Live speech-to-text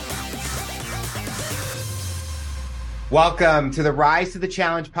Welcome to the Rise to the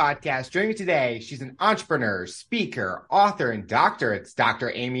Challenge podcast. Joining me today, she's an entrepreneur, speaker, author, and doctor. It's Dr.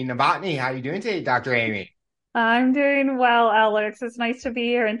 Amy Novotny. How are you doing today, Dr. Amy? I'm doing well, Alex. It's nice to be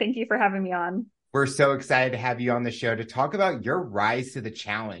here and thank you for having me on. We're so excited to have you on the show to talk about your rise to the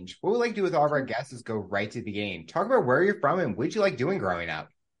challenge. What we like to do with all of our guests is go right to the beginning. Talk about where you're from and what you like doing growing up.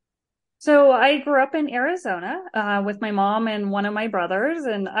 So I grew up in Arizona with my mom and one of my brothers,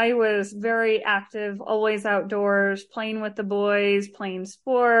 and I was very active, always outdoors, playing with the boys, playing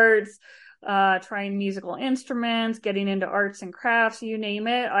sports, trying musical instruments, getting into arts and crafts, you name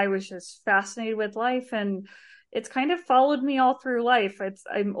it. I was just fascinated with life, and it's kind of followed me all through life.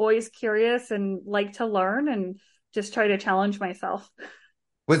 I'm always curious and like to learn and just try to challenge myself.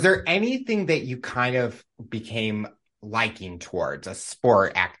 Was there anything that you kind of became liking towards, a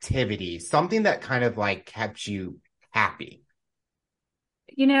sport, activity, something that kind of like kept you happy?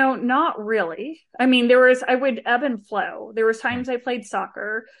 Not really. I mean, I would ebb and flow. There was times I played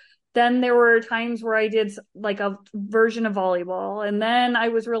soccer. Then there were times where I did like a version of volleyball. And then I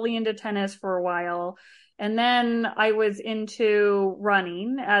was really into tennis for a while. And then I was into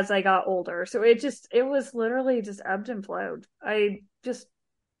running as I got older. So it was literally just ebbed and flowed.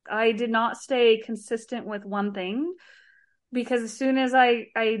 I did not stay consistent with one thing because as soon as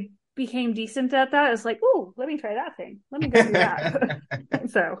I became decent at that, it's like, oh, let me try that thing. Let me go do that.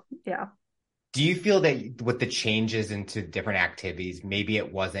 So, yeah. Do you feel that with the changes into different activities, maybe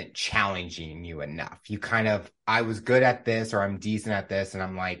it wasn't challenging you enough? I was good at this or I'm decent at this, and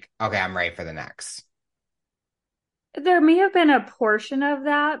I'm like, okay, I'm ready for the next. There may have been a portion of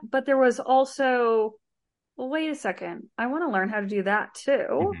that, but there was also, well, wait a second. I want to learn how to do that too.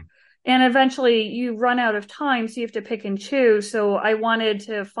 Mm-hmm. And eventually you run out of time, so you have to pick and choose. So I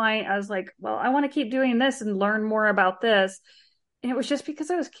was like, well, I want to keep doing this and learn more about this. And it was just because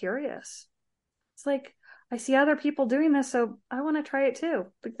I was curious. It's like, I see other people doing this, so I want to try it too.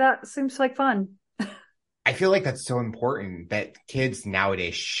 Like that seems like fun. I feel like that's so important that kids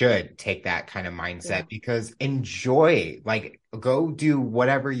nowadays should take that kind of mindset Yeah. because enjoy, like go do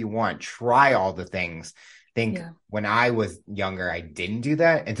whatever you want, try all the things. Think Yeah. when I was younger, I didn't do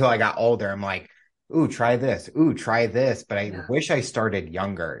that until I got older. I'm like, ooh, try this. Ooh, try this. But I Yeah. wish I started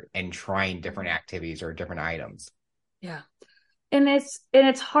younger and trying different activities or different items. Yeah. And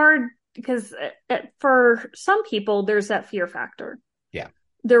it's hard because for some people there's that fear factor. Yeah.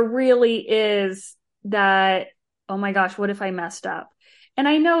 There really is that, oh my gosh, what if I messed up? And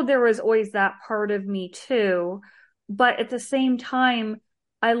I know there was always that part of me too, but at the same time,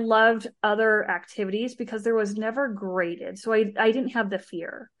 I loved other activities because there was never graded. So I didn't have the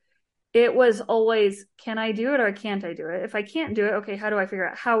fear. It was always, can I do it or can't I do it? If I can't do it, okay, how do I figure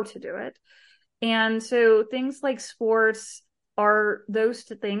out how to do it? And so things like sports are those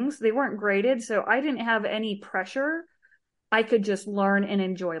things, they weren't graded. So I didn't have any pressure. I could just learn and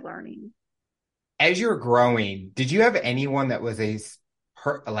enjoy learning. As you're growing, did you have anyone that was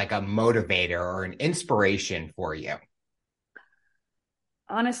like a motivator or an inspiration for you?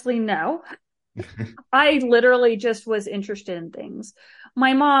 Honestly, no. I literally just was interested in things.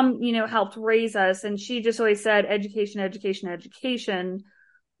 My mom, helped raise us, and she just always said education, education, education.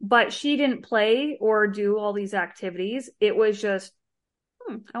 But she didn't play or do all these activities. It was just,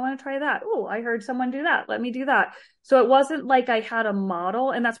 I want to try that. Oh, I heard someone do that. Let me do that. So it wasn't like I had a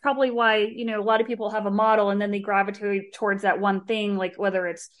model. And that's probably why, a lot of people have a model and then they gravitate towards that one thing, like whether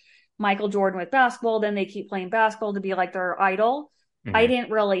it's Michael Jordan with basketball, then they keep playing basketball to be like their idol. I Mhm.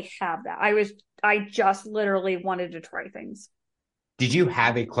 didn't really have that. I just literally wanted to try things. Did you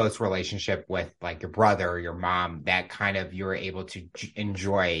have a close relationship with like your brother or your mom that kind of you were able to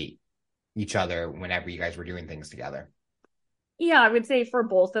enjoy each other whenever you guys were doing things together? Yeah, I would say for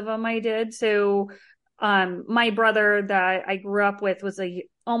both of them I did. So my brother that I grew up with was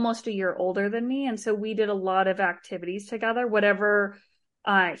almost a year older than me, and so we did a lot of activities together. Whatever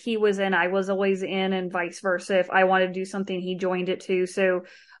he was in, I was always in, and vice versa. If I wanted to do something, he joined it too. So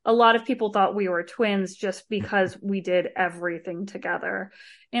a lot of people thought we were twins just because we did everything together.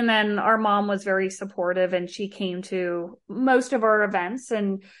 And then our mom was very supportive, and she came to most of our events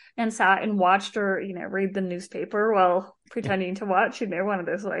and sat and watched or read the newspaper while pretending to watch. One of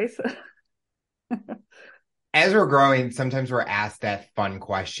those ways. As we're growing, sometimes we're asked that fun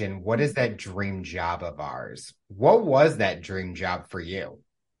question, what is that dream job of ours? What was that dream job for you?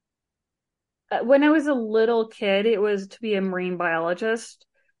 When I was a little kid, it was to be a marine biologist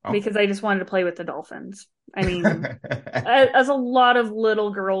Oh. because I just wanted to play with the dolphins. I mean, as a lot of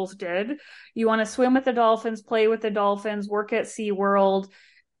little girls did, you want to swim with the dolphins, play with the dolphins, work at SeaWorld,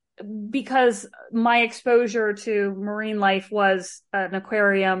 because my exposure to marine life was an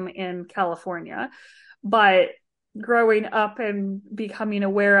aquarium in California. But growing up and becoming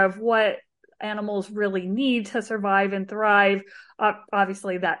aware of what animals really need to survive and thrive.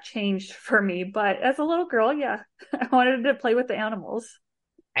 Obviously, that changed for me. But as a little girl, yeah, I wanted to play with the animals.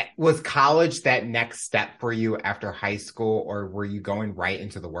 Was college that next step for you after high school, or were you going right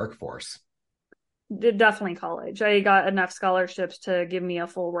into the workforce? Definitely college. I got enough scholarships to give me a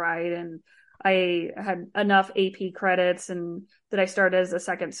full ride, and I had enough AP credits, and that I started as a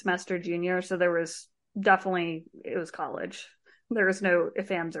second semester junior. So there was definitely, it was college. There was no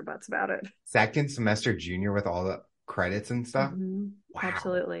ifs, ands, or buts about it. Second semester junior with all the credits and stuff? Mm-hmm. Wow.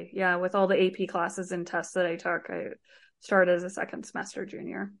 Absolutely. Yeah. With all the AP classes and tests that I took, I started as a second semester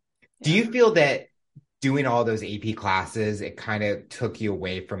junior. Do Yeah. you feel that doing all those AP classes, it kind of took you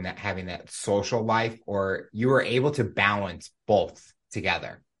away from that having that social life, or you were able to balance both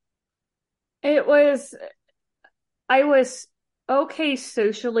together? It was, I was okay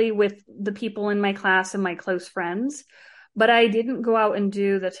socially with the people in my class and my close friends, but I didn't go out and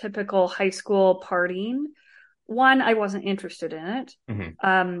do the typical high school partying. One, I wasn't interested in it.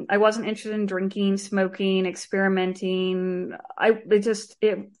 Mhm. I wasn't interested in drinking, smoking, experimenting.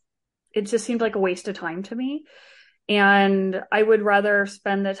 It just seemed like a waste of time to me. And I would rather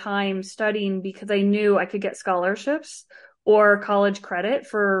spend the time studying because I knew I could get scholarships or college credit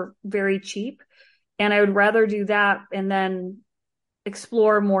for very cheap. And I would rather do that and then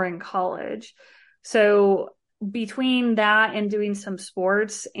explore more in college. So between that and doing some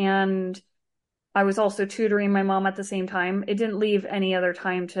sports, and I was also tutoring my mom at the same time, it didn't leave any other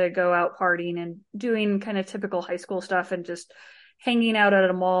time to go out partying and doing kind of typical high school stuff and just hanging out at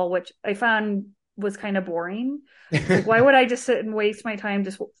a mall, which I found was kind of boring. Like, why would I just sit and waste my time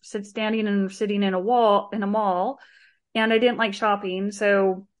just standing and sitting in a mall? And I didn't like shopping,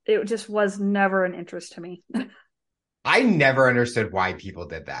 so it just was never an interest to me. I never understood why people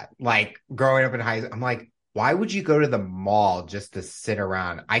did that. Like growing up in high school, I'm like, why would you go to the mall just to sit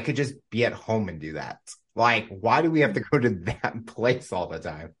around? I could just be at home and do that. Like, why do we have to go to that place all the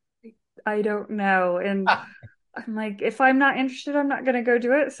time? I don't know. And I'm like, if I'm not interested, I'm not going to go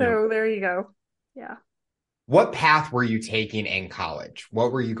do it. Yeah. So there you go. Yeah. What path were you taking in college?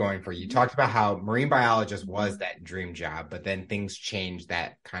 What were you going for? You talked about how marine biologist was that dream job, but then things changed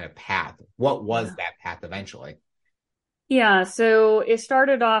that kind of path. What was Yeah. that path eventually? Yeah. So it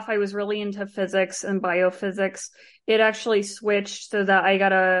started off, I was really into physics and biophysics. It actually switched so that I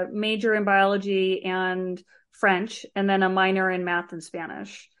got a major in biology and French, and then a minor in math and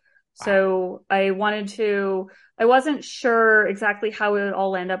Spanish. Wow. So I wasn't sure exactly how it would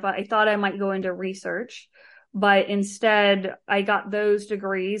all end up. I thought I might go into research, but instead I got those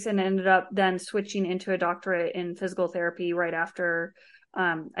degrees and ended up then switching into a doctorate in physical therapy right after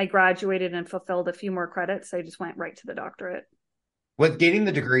I graduated and fulfilled a few more credits. I just went right to the doctorate. With getting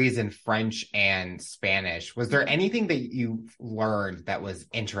the degrees in French and Spanish, was there anything that you learned that was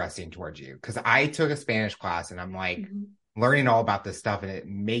interesting towards you? Because I took a Spanish class and I'm like Mm-hmm. learning all about this stuff, and it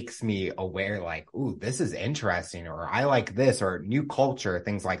makes me aware, like, ooh, this is interesting, or I like this, or new culture,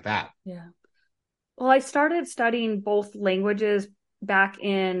 things like that. Yeah. Well, I started studying both languages back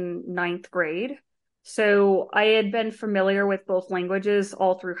in ninth grade. So I had been familiar with both languages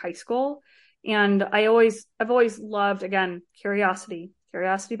all through high school. And I've always loved, again, curiosity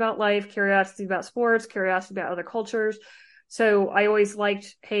about life, curiosity about sports, curiosity about other cultures. So I always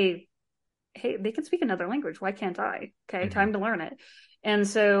liked, hey, they can speak another language. Why can't I? Okay, Mhm. time to learn it. And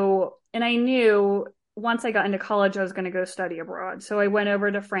so, and I knew once I got into college, I was going to go study abroad. So I went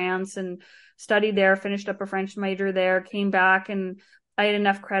over to France and studied there, finished up a French major there, came back, and I had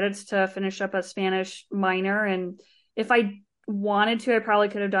enough credits to finish up a Spanish minor. And if I wanted to, I probably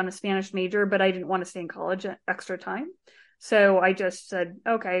could have done a Spanish major, but I didn't want to stay in college extra time. So I just said,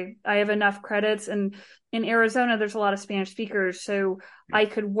 okay, I have enough credits. And in Arizona, there's a lot of Spanish speakers. So I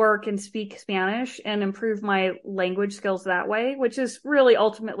could work and speak Spanish and improve my language skills that way, which is really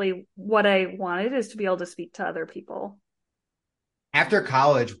ultimately what I wanted, is to be able to speak to other people. After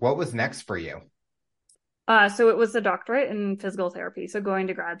college, what was next for you? So it was a doctorate in physical therapy. So going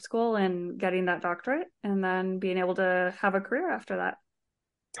to grad school and getting that doctorate and then being able to have a career after that.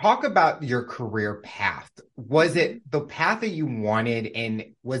 Talk about your career path. Was it the path that you wanted,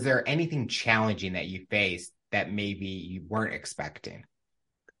 and was there anything challenging that you faced that maybe you weren't expecting?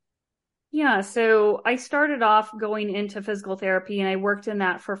 Yeah, so I started off going into physical therapy and I worked in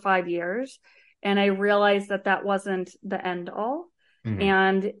that for 5 years. And I realized that that wasn't the end all. Mhm.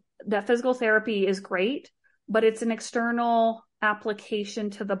 And that physical therapy is great, but it's an external application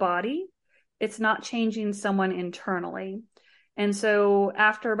to the body. It's not changing someone internally. And so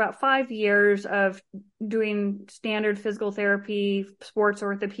after about 5 years of doing standard physical therapy, sports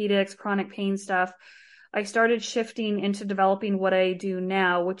orthopedics, chronic pain stuff, I started shifting into developing what I do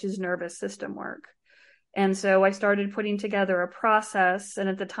now, which is nervous system work. And so I started putting together a process. And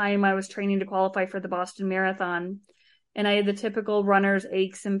at the time, I was training to qualify for the Boston Marathon. And I had the typical runner's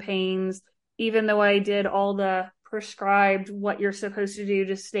aches and pains, even though I did all the prescribed what you're supposed to do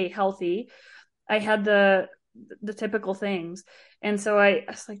to stay healthy. I had the typical things. And so I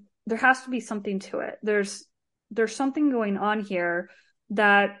was like, there has to be something to it. There's something going on here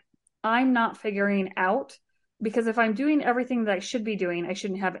that I'm not figuring out, because if I'm doing everything that I should be doing, I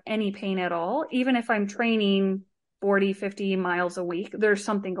shouldn't have any pain at all. Even if I'm training 40, 50 miles a week, there's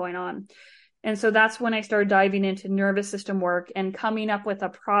something going on. And so that's when I started diving into nervous system work and coming up with a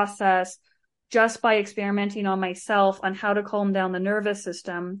process just by experimenting on myself on how to calm down the nervous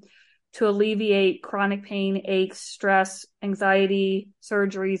system to alleviate chronic pain, aches, stress, anxiety,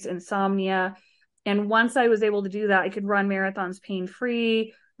 surgeries, insomnia. And once I was able to do that, I could run marathons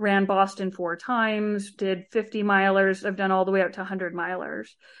pain-free, ran Boston 4 times, did 50 milers. I've done all the way up to 100 milers.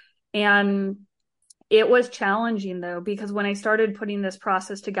 And it was challenging though, because when I started putting this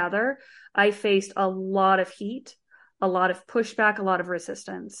process together, I faced a lot of heat, a lot of pushback, a lot of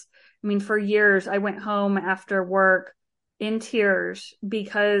resistance. I mean, for years, I went home after work in tears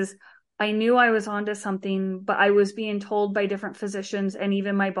because I knew I was onto something, but I was being told by different physicians and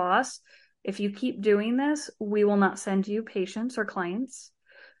even my boss, if you keep doing this, we will not send you patients or clients.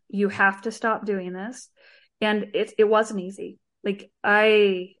 You have to stop doing this. And it wasn't easy. Like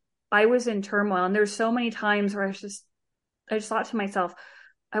I was in turmoil, and there's so many times where I just thought to myself,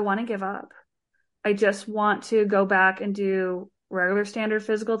 I want to give up. I just want to go back and do regular standard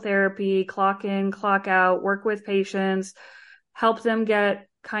physical therapy, clock in, clock out, work with patients, help them get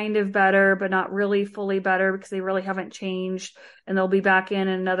kind of better, but not really fully better because they really haven't changed. And they'll be back in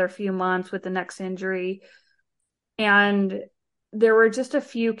another few months with the next injury. And there were just a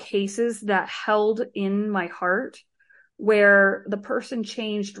few cases that held in my heart where the person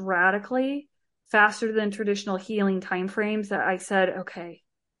changed radically faster than traditional healing timeframes, that I said, okay,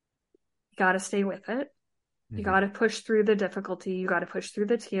 you got to stay with it. You got to push through the difficulty. You got to push through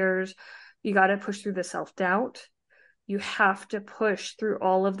the tears. You got to push through the self-doubt. You have to push through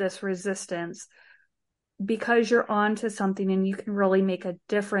all of this resistance because you're on to something and you can really make a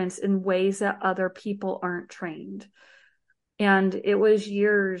difference in ways that other people aren't trained. And it was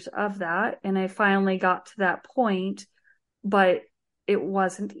years of that. And I finally got to that point, but it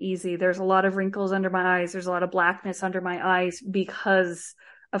wasn't easy. There's a lot of wrinkles under my eyes. There's a lot of blackness under my eyes because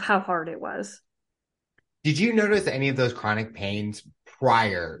of how hard it was. Did you notice any of those chronic pains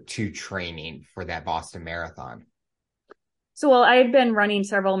prior to training for that Boston Marathon? So, well, I had been running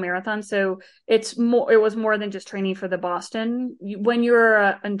several marathons, so it was more than just training for the Boston. When you're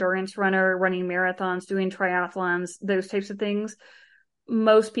an endurance runner, running marathons, doing triathlons, those types of things,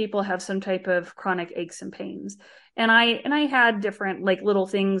 most people have some type of chronic aches and pains. And I had different like little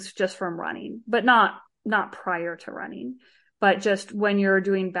things just from running, but not prior to running, but just when you're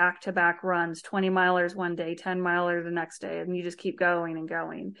doing back-to-back runs, 20 milers one day, 10 milers the next day, and you just keep going and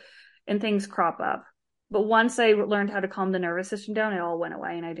going, and things crop up. But once I learned how to calm the nervous system down, it all went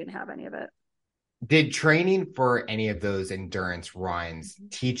away and I didn't have any of it. Did training for any of those endurance runs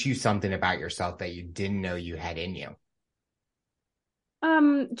teach you something about yourself that you didn't know you had in you?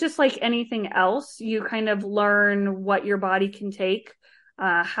 Just like anything else, you kind of learn what your body can take,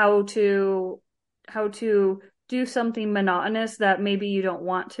 how to do something monotonous that maybe you don't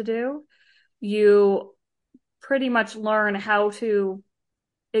want to do. You pretty much learn how to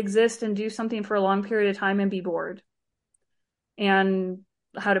exist and do something for a long period of time and be bored, and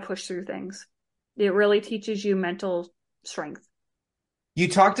how to push through things. It really teaches you mental strength. You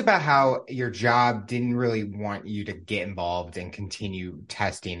talked about how your job didn't really want you to get involved and continue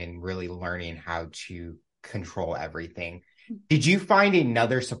testing and really learning how to control everything. Did you find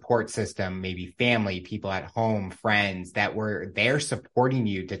another support system, maybe family, people at home, friends that were there supporting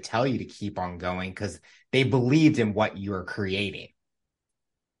you to tell you to keep on going because they believed in what you were creating?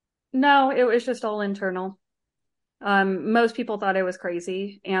 No, it was just all internal. Most people thought I was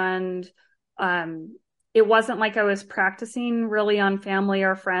crazy, and it wasn't like I was practicing really on family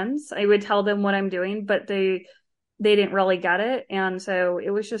or friends. I would tell them what I'm doing, but they didn't really get it. And so it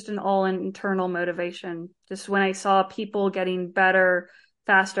was just an all internal motivation. Just when I saw people getting better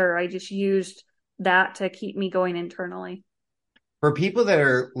faster, I just used that to keep me going internally. For people that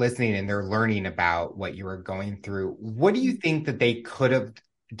are listening and they're learning about what you were going through, what do you think that they could have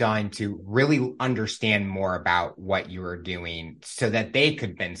done to really understand more about what you were doing so that they could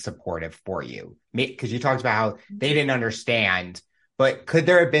have been supportive for you? Because you talked about how they didn't understand, but could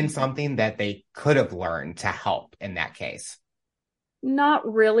there have been something that they could have learned to help in that case?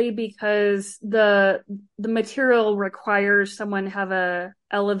 Not really, because the material requires someone have a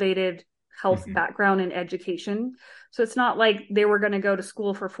elevated health Hmm. background in education. So it's not like they were going to go to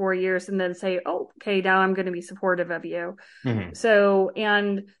school for 4 years and then say, "Oh, okay, now I'm going to be supportive of you." Hmm. So,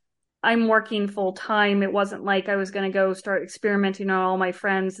 and I'm working full time. It wasn't like I was going to go start experimenting on all my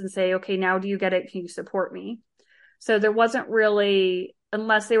friends and say, "Okay, now do you get it? Can you support me?" So there wasn't really,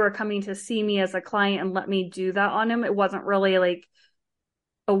 unless they were coming to see me as a client and let me do that on them, it wasn't really like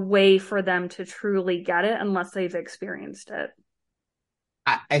a way for them to truly get it unless they've experienced it.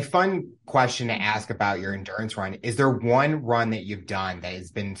 A fun question to ask about your endurance run. Is there one run that you've done that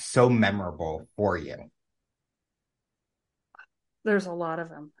has been so memorable for you? There's a lot of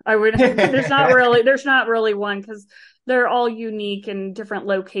them. I would there's not really one because they're all unique in different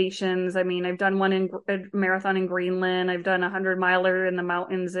locations. I mean, I've done one in a marathon in Greenland. I've done 100 miler in the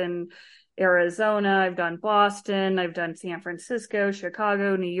mountains in Arizona. I've done Boston. I've done San Francisco,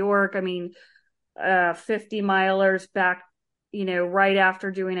 Chicago, New York. I mean, 50 milers back, right after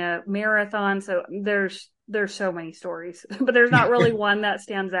doing a marathon. So there's so many stories, but there's not really one that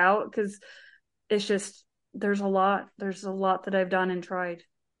stands out because it's just there's a lot that I've done and tried.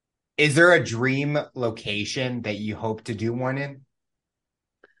 Is there a dream location that you hope to do one in?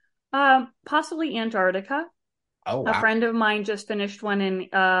 Possibly Antarctica. Oh, A wow. friend of mine just finished one in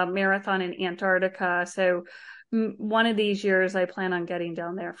marathon in Antarctica, so one of these years I plan on getting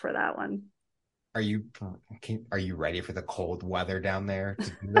down there for that one. Are you are you ready for the cold weather down there to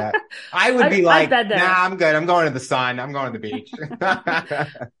do that? I would be I've like, been nah, there. I'm good. I'm going to the sun. I'm going to the beach.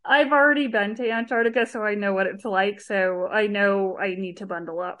 I've already been to Antarctica, so I know what it's like. So I know I need to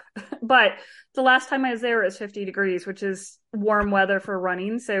bundle up. But the last time I was there, it was 50 degrees, which is warm weather for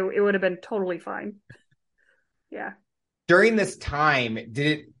running. So it would have been totally fine. Yeah. During this time,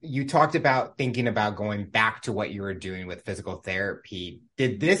 you talked about thinking about going back to what you were doing with physical therapy.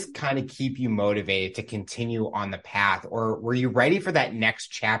 Did this kind of keep you motivated to continue on the path, or were you ready for that next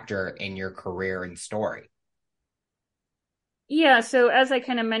chapter in your career and story? Yeah, so as I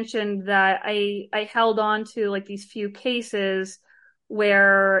kind of mentioned that I held on to like these few cases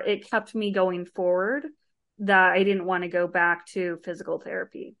where it kept me going forward, that I didn't want to go back to physical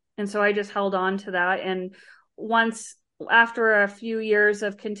therapy. And so I just held on to that, and once after a few years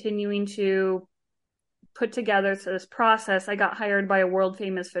of continuing to put together this process, I got hired by a world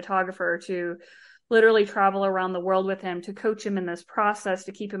famous photographer to literally travel around the world with him to coach him in this process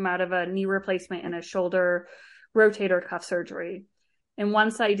to keep him out of a knee replacement and a shoulder rotator cuff surgery. And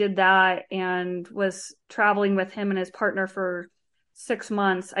once I did that and was traveling with him and his partner for 6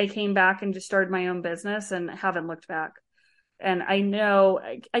 months, I came back and just started my own business and haven't looked back. And I know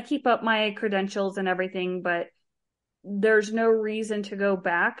I keep up my credentials and everything, but there's no reason to go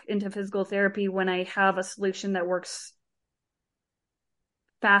back into physical therapy when I have a solution that works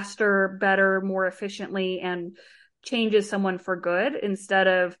faster, better, more efficiently, and changes someone for good instead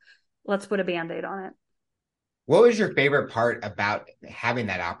of let's put a band aid on it. What was your favorite part about having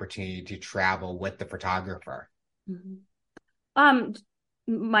that opportunity to travel with the photographer? Mm-hmm. Um,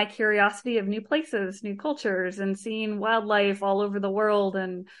 my curiosity of new places, new cultures, and seeing wildlife all over the world,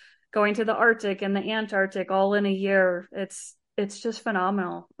 and going to the Arctic and the Antarctic all in a year. It's just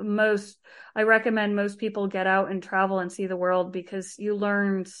phenomenal. I recommend most people get out and travel and see the world because you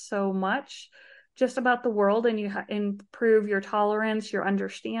learn so much just about the world, and you improve your tolerance, your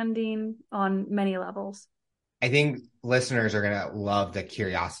understanding on many levels. I think listeners are going to love the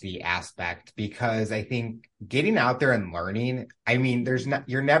curiosity aspect because I think getting out there and learning, I mean,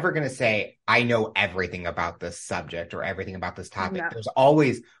 you're never going to say, I know everything about this subject or everything about this topic. No. There's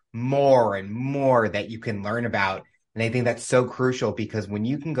always more and more that you can learn about. And I think that's so crucial because when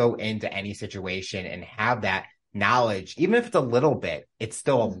you can go into any situation and have that knowledge, even if it's a little bit, it's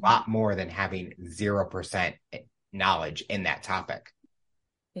still a Mm-hmm. lot more than having 0% knowledge in that topic.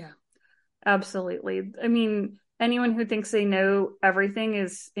 Yeah. Absolutely. I mean, anyone who thinks they know everything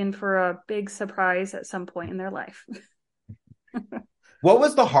is in for a big surprise at some point in their life. What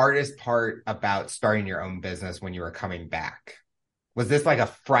was the hardest part about starting your own business when you were coming back? Was this like a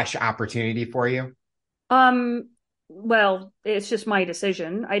fresh opportunity for you? Um, well, it's just my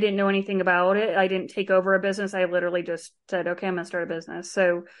decision. I didn't know anything about it. I didn't take over a business. I literally just said, okay, I'm going to start a business.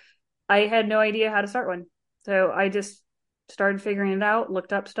 So I had no idea how to start one. So I just started figuring it out,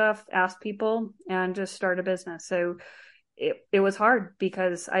 looked up stuff, asked people, and just started a business. So it was hard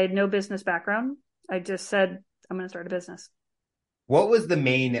because I had no business background. I just said, I'm going to start a business. What was the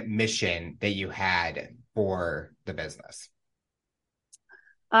main mission that you had for the business?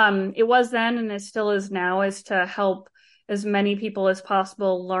 It was then and it still is now, is to help as many people as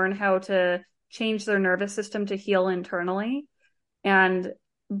possible learn how to change their nervous system to heal internally. And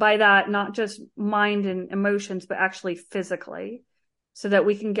by that, not just mind and emotions, but actually physically, so that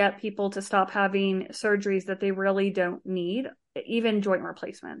we can get people to stop having surgeries that they really don't need, even joint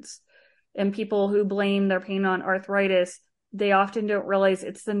replacements. And people who blame their pain on arthritis, they often don't realize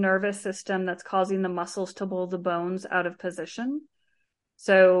it's the nervous system that's causing the muscles to pull the bones out of position.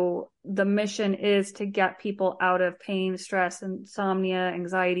 So the mission is to get people out of pain, stress, insomnia,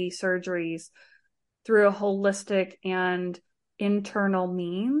 anxiety, surgeries through a holistic and internal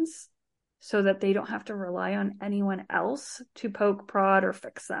means so that they don't have to rely on anyone else to poke, prod, or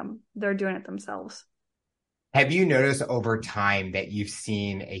fix them. They're doing it themselves. Have you noticed over time that you've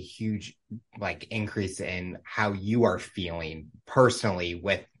seen a huge like increase in how you are feeling personally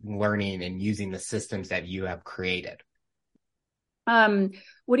with learning and using the systems that you have created?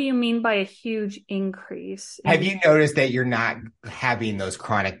 What do you mean by a huge increase Have you in? noticed that you're not having those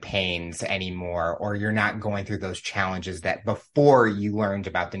chronic pains anymore, or you're not going through those challenges that before you learned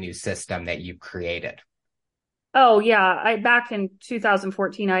about the new system that you've created? Oh yeah, I back in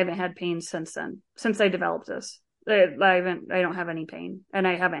 2014, I haven't had pain since then. Since I developed this, I don't have any pain, and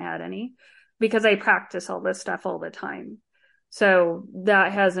I haven't had any because I practice all this stuff all the time. So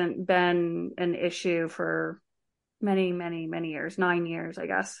that hasn't been an issue for many, many, many years, 9 years, I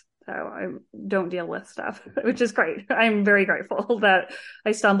guess. So I don't deal with stuff, which is great. I'm very grateful that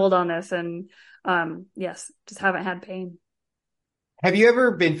I stumbled on this and yes, just haven't had pain. Have you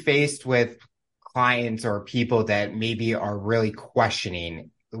ever been faced with clients or people that maybe are really questioning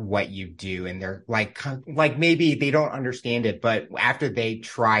what you do and they're like maybe they don't understand it, but after they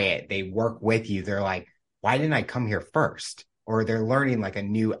try it, they work with you, they're like, why didn't I come here first? Or they're learning like a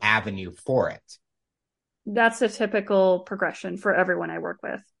new avenue for it. That's a typical progression for everyone I work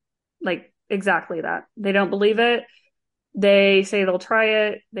with. Like exactly that. They don't believe it. They say they'll try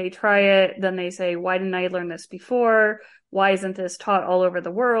it. They try it. Then they say, why didn't I learn this before? Why isn't this taught all over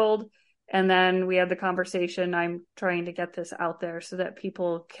the world? And then we had the conversation. I'm trying to get this out there so that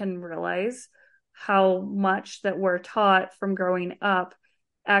people can realize how much that we're taught from growing up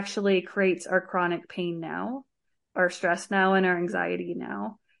actually creates our chronic pain now, our stress now, and our anxiety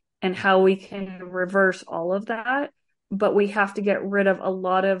now, and how we can reverse all of that. But we have to get rid of a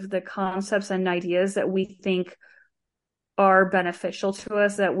lot of the concepts and ideas that we think are beneficial to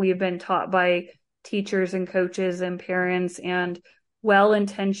us that we've been taught by teachers and coaches and parents and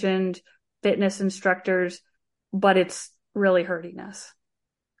well-intentioned fitness instructors, but it's really hurting us.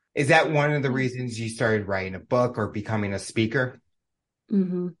 Is that one of the reasons you started writing a book or becoming a speaker?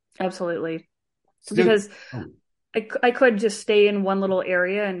 Mm-hmm. Absolutely. So, Because I could just stay in one little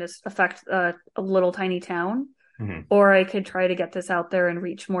area and just affect a little tiny town, mhm, or I could try to get this out there and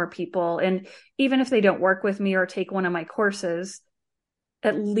reach more people. And even if they don't work with me or take one of my courses,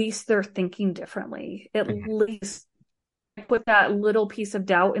 at least they're thinking differently. At mhm. least put that little piece of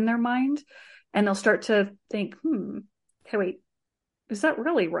doubt in their mind and they'll start to think, okay, wait, is that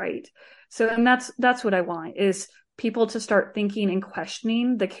really right? So, and that's what I want is people to start thinking and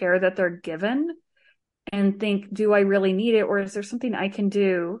questioning the care that they're given and think, do I really need it? Or is there something I can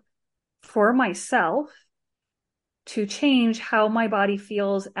do for myself to change how my body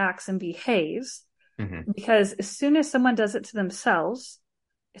feels, acts, and behaves? Mhm. Because as soon as someone does it to themselves,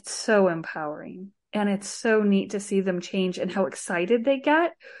 it's so empowering. And it's so neat to see them change and how excited they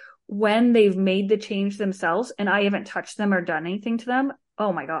get when they've made the change themselves and I haven't touched them or done anything to them.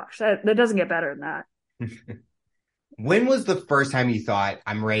 Oh my gosh, that doesn't get better than that. When was the first time you thought,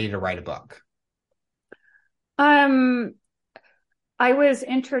 I'm ready to write a book? Um, I was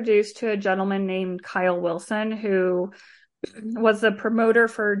introduced to a gentleman named Kyle Wilson, who was the promoter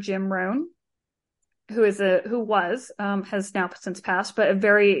for Jim Rohn, who was has now since passed, but a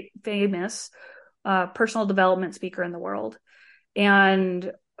very famous personal development speaker in the world.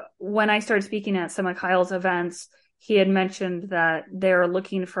 And when I started speaking at some of Kyle's events, he had mentioned that they're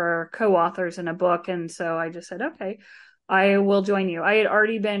looking for co-authors in a book. And so I just said, okay, I will join you. I had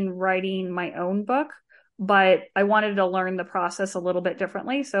already been writing my own book, but I wanted to learn the process a little bit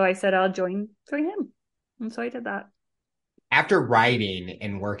differently. So I said, I'll join him. And so I did that. After writing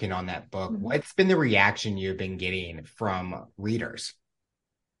and working on that book, Mm-hmm. what's been the reaction you've been getting from readers?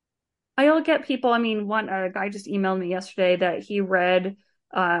 I'll get people. I mean, one a guy just emailed me yesterday that he read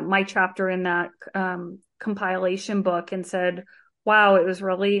my chapter in that compilation book and said, "Wow, it was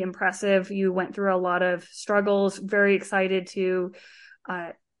really impressive. You went through a lot of struggles. Very excited to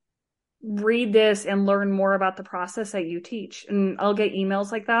uh, read this and learn more about the process that you teach." And I'll get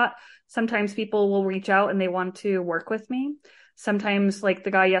emails like that. Sometimes people will reach out and they want to work with me. Sometimes, like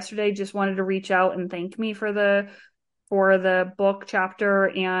the guy yesterday, just wanted to reach out and thank me for the book chapter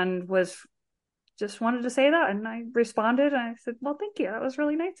and was just wanted to say that. And I responded and I said, well, thank you. That was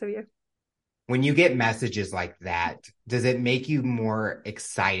really nice of you. When you get messages like that, does it make you more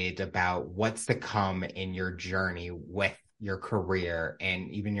excited about what's to come in your journey with your career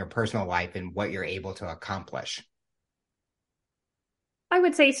and even your personal life and what you're able to accomplish? I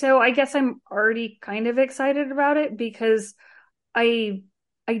would say so. I guess I'm already kind of excited about it because I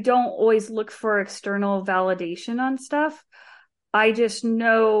I don't always look for external validation on stuff. I just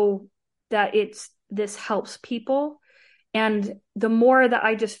know that this helps people. And the more that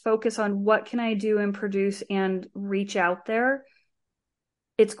I just focus on what can I do and produce and reach out there,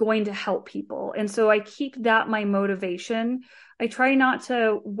 it's going to help people. And so I keep that my motivation. I try not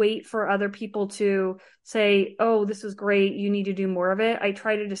to wait for other people to say, oh, this is great. You need to do more of it. I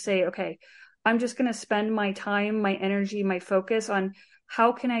try to just say, okay, I'm just going to spend my time, my energy, my focus on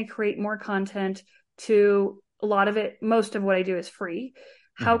how can I create more content to a lot of it. Most of what I do is free.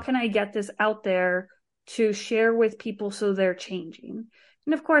 How Mhm. can I get this out there to share with people so they're changing?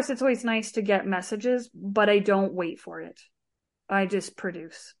 And of course, it's always nice to get messages, but I don't wait for it. I just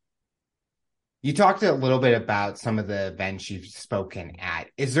produce. You talked a little bit about some of the events you've spoken at.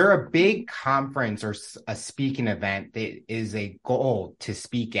 Is there a big conference or a speaking event that is a goal to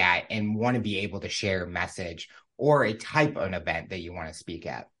speak at and want to be able to share a message or a type of an event that you want to speak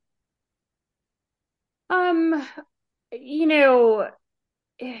at? Um, you know,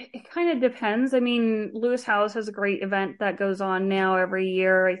 it kind of depends. I mean, Lewis House has a great event that goes on now every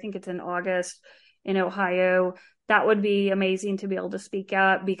year. I think it's in August in Ohio. That would be amazing to be able to speak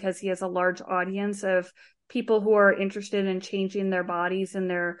at because he has a large audience of people who are interested in changing their bodies and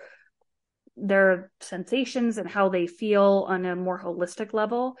their sensations and how they feel on a more holistic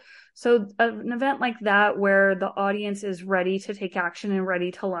level. So an event like that where the audience is ready to take action and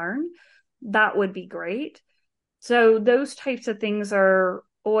ready to learn, that would be great. So those types of things are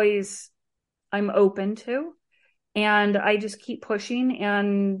always I'm open to. And I just keep pushing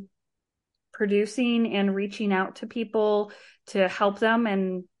and producing and reaching out to people to help them.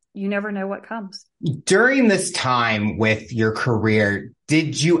 And you never know what comes. During this time with your career,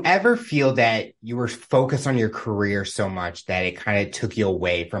 did you ever feel that you were focused on your career so much that it kind of took you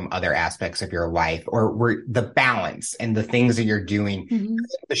away from other aspects of your life, or were the balance and the things that you're doing Mm-hmm.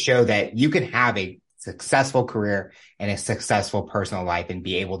 to show that you can have a successful career and a successful personal life and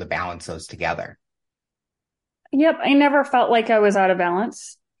be able to balance those together? Yep, I never felt like I was out of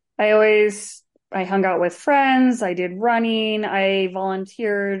balance. I always I hung out with friends, I did running, I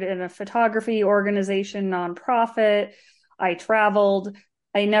volunteered in a photography organization, nonprofit, I traveled.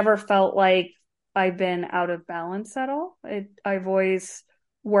 I never felt like I've been out of balance at all. I've always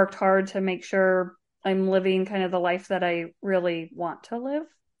worked hard to make sure I'm living kind of the life that I really want to live.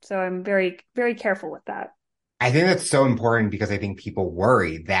 So I'm very, very careful with that. I think that's so important because I think people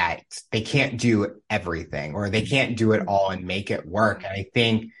worry that they can't do everything or they can't do it all and make it work. And I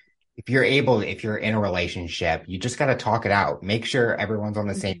think if you're in a relationship, you just got to talk it out, make sure everyone's on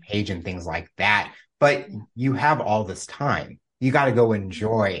the same Mhm. page and things like that. But you have all this time. You got to go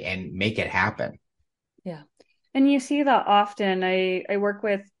enjoy and make it happen. Yeah. And you see that often. I work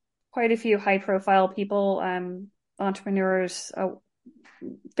with quite a few high profile people, entrepreneurs,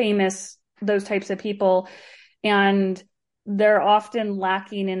 famous, those types of people. And they're often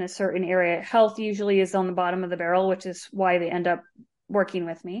lacking in a certain area. Health usually is on the bottom of the barrel, which is why they end up working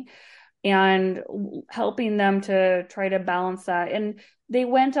with me and helping them to try to balance that. And they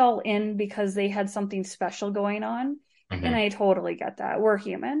went all in because they had something special going on. And Mhm. I totally get that. We're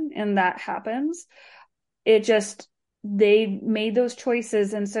human and that happens. It just they made those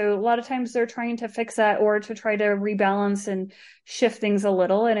choices, and so a lot of times they're trying to fix that or to try to rebalance and shift things a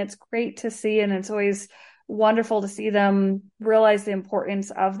little, and it's great to see, and it's always wonderful to see them realize the importance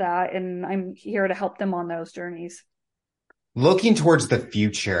of that, and I'm here to help them on those journeys. Looking towards the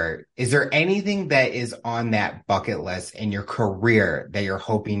future, is there anything that is on that bucket list in your career that you're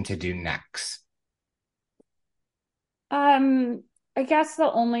hoping to do next? um I guess the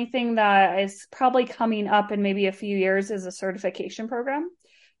only thing that is probably coming up in maybe a few years is a certification program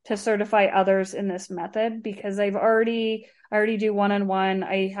to certify others in this method because I already do one-on-one.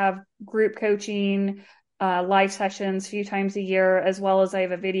 I have group coaching, live sessions a few times a year, as well as I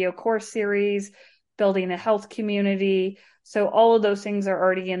have a video course series, building a health community. So all of those things are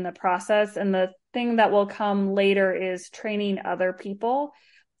already in the process. And the thing that will come later is training other people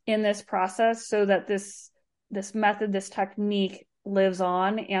in this process so that this method, this technique lives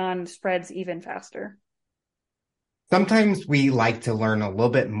on and spreads even faster. Sometimes we like to learn a little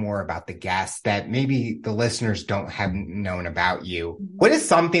bit more about the guests that maybe the listeners don't have known about you. Mm-hmm. What is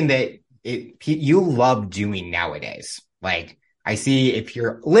something that you love doing nowadays? Like, I see if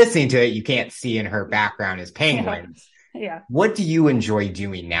you're listening to it, you can't see in her background is Yeah. penguins. Yeah. What do you enjoy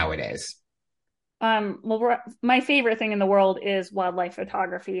doing nowadays? Well, my favorite thing in the world is wildlife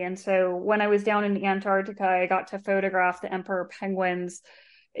photography. And so when I was down in Antarctica, I got to photograph the emperor penguins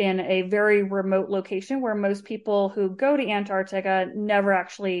in a very remote location where most people who go to Antarctica never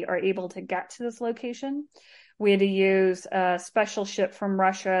actually are able to get to this location. We had to use a special ship from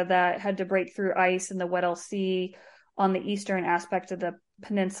Russia that had to break through ice in the Weddell Sea on the eastern aspect of the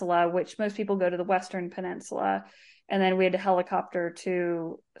peninsula, which most people go to the western peninsula. And then we had to helicopter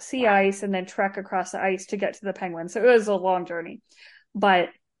to sea ice and then trek across the ice to get to the penguins. So it was a long journey. But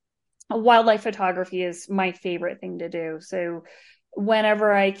wildlife photography is my favorite thing to do. So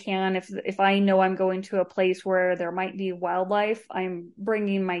whenever I can, if I know I'm going to a place where there might be wildlife, I'm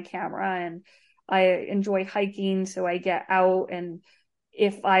bringing my camera, and I enjoy hiking, so I get out, and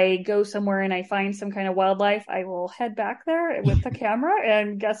if I go somewhere and I find some kind of wildlife, I will head back there with the camera,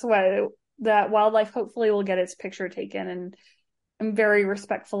 and guess what? That wildlife hopefully will get its picture taken. And I'm very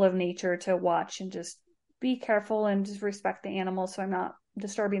respectful of nature to watch and just be careful and just respect the animals so I'm not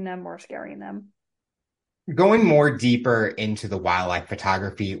disturbing them or scaring them. Going more deeper into the wildlife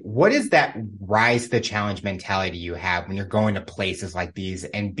photography, what is that rise to the challenge mentality you have when you're going to places like these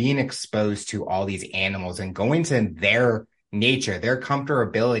and being exposed to all these animals and going to their nature, their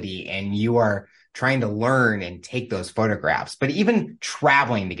comfortability, and you are trying to learn and take those photographs, but even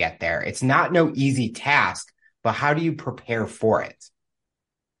traveling to get there, it's not no easy task, but how do you prepare for it?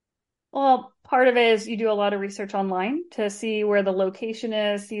 Well, part of it is you do a lot of research online to see where the location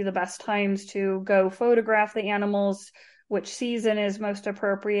is, see the best times to go photograph the animals, which season is most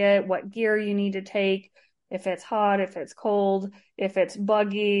appropriate, what gear you need to take, if it's hot, if it's cold, if it's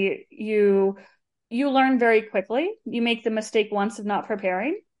buggy. You learn very quickly. You make the mistake once of not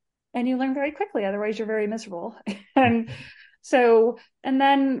preparing, and you learn very quickly. Otherwise, you're very miserable. And so, and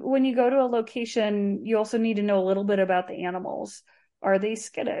then when you go to a location, you also need to know a little bit about the animals. Are they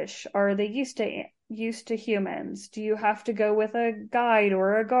skittish? Are they used to humans? Do you have to go with a guide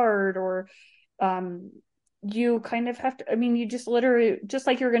or a guard, or um, you kind of have to? I mean, you just literally, just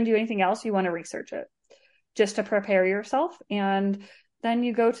like you're going to do anything else, you want to research it just to prepare yourself, and then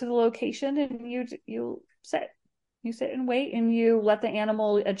you go to the location and you sit and wait, and you let the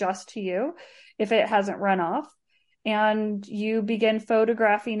animal adjust to you if it hasn't run off, and you begin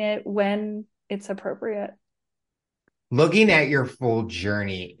photographing it when it's appropriate. Looking at your full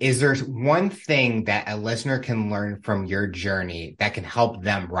journey, is there one thing that a listener can learn from your journey that can help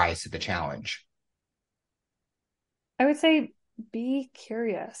them rise to the challenge? I would say be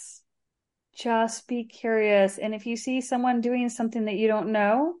curious. Just be curious. And if you see someone doing something that you don't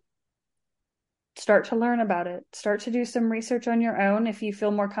know, start to learn about it. Start to do some research on your own. If you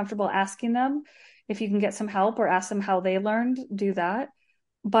feel more comfortable asking them, if you can get some help or ask them how they learned, do that.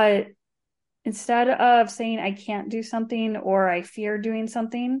 But instead of saying, I can't do something or I fear doing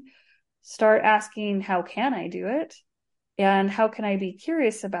something, start asking, how can I do it? And how can I be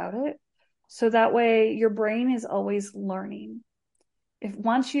curious about it? So that way your brain is always learning. If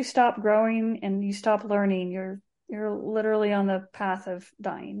once you stop growing and you stop learning, you're literally on the path of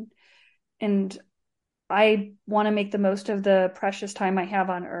dying. And I want to make the most of the precious time I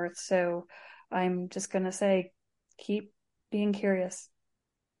have on earth. So I'm just going to say, keep being curious.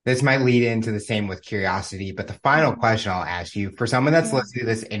 This might lead into the same with curiosity, but the final Mm-hmm. question I'll ask you for someone that's Yeah. listening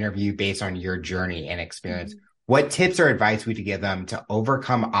to this interview based on your journey and experience, Mm-hmm. what tips or advice would you give them to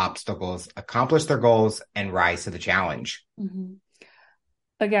overcome obstacles, accomplish their goals, and rise to the challenge? Mm-hmm.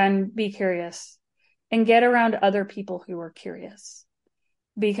 Again, be curious and get around other people who are curious,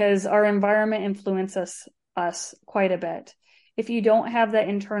 because our environment influences us quite a bit. If you don't have that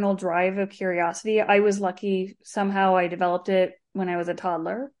internal drive of curiosity, I was lucky somehow I developed it when I was a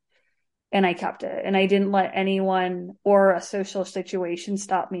toddler, and I kept it. And I didn't let anyone or a social situation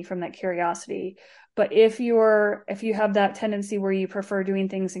stop me from that curiosity. But if you have that tendency where you prefer doing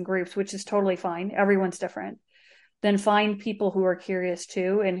things in groups, which is totally fine, everyone's different, then find people who are curious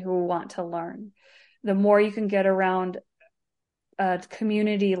too and who want to learn. The more you can get around a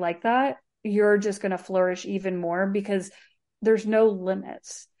community like that, you're just going to flourish even more, because there's no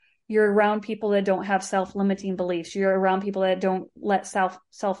limits. You're around people that don't have self-limiting beliefs. You're around people that don't let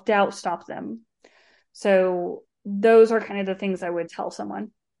self-doubt stop them. So those are kind of the things I would tell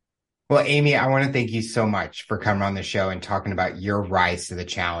someone. Well, Amy, I want to thank you so much for coming on the show and talking about your rise to the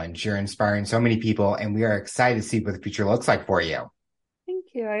challenge. You're inspiring so many people, and we are excited to see what the future looks like for you. Thank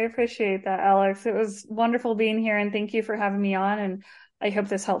you. I appreciate that, Alex. It was wonderful being here, and thank you for having me on. And I hope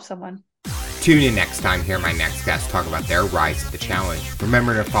this helps someone. Tune in next time to hear my next guest talk about their rise to the challenge.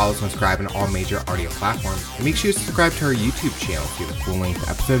 Remember to follow and subscribe on all major audio platforms, and make sure to subscribe to our YouTube channel to see the full-length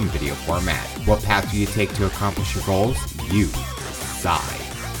episode in video format. What path do you take to accomplish your goals? You decide.